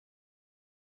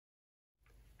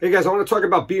Hey guys, I want to talk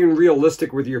about being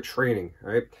realistic with your training,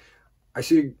 right? I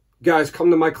see guys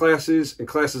come to my classes and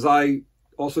classes I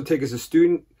also take as a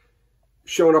student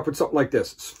showing up with something like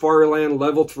this. Fireland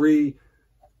Level 3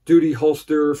 duty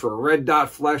holster for a red dot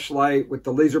flashlight with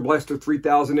the Laser Blaster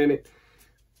 3000 in it.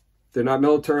 They're not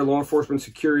military, law enforcement,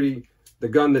 security. The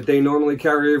gun that they normally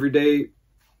carry every day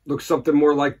looks something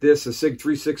more like this, a SIG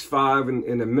 365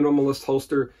 in a minimalist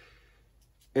holster.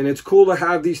 And it's cool to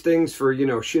have these things for,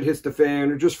 shit hits the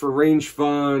fan, or just for range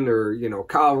fun, or,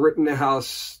 Kyle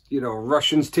Rittenhouse,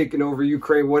 Russians taking over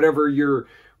Ukraine, whatever your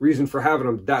reason for having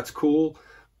them, that's cool.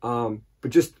 But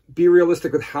just be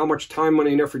realistic with how much time,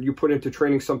 money, and effort you put into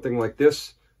training something like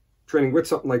this, training with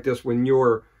something like this, when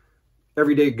your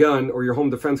everyday gun or your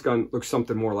home defense gun looks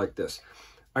something more like this.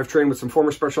 I've trained with some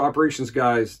former special operations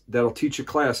guys that'll teach a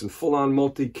class in full-on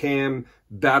multi-cam,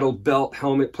 battle belt,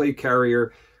 helmet, plate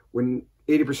carrier, when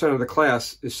 80% of the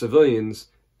class is civilians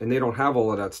and they don't have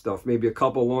all of that stuff. Maybe a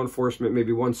couple law enforcement,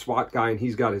 maybe one SWAT guy, and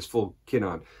he's got his full kit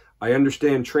on. I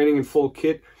understand training in full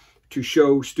kit to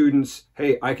show students,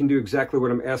 hey, I can do exactly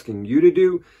what I'm asking you to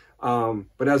do.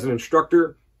 But as an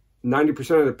instructor,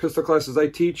 90% of the pistol classes I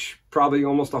teach, probably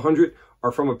almost 100,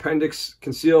 are from appendix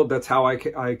concealed. That's how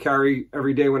I carry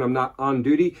every day when I'm not on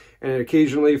duty. And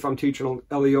occasionally, if I'm teaching an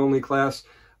LE only class,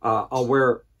 I'll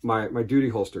wear my duty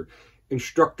holster.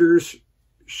 Instructors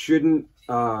shouldn't,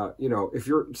 if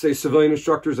you're, say, civilian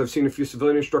instructors, I've seen a few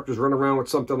civilian instructors run around with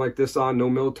something like this on, no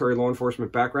military law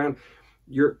enforcement background.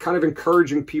 You're kind of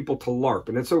encouraging people to LARP,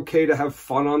 and it's okay to have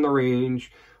fun on the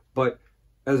range, but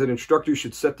as an instructor, you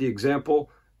should set the example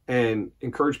and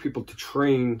encourage people to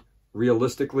train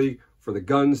realistically for the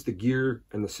guns, the gear,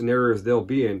 and the scenarios they'll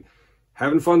be in.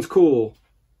 Having fun's cool,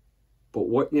 but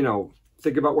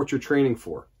think about what you're training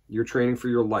for. You're training for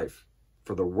your life,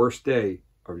 for the worst day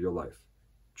of your life.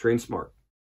 Train smart.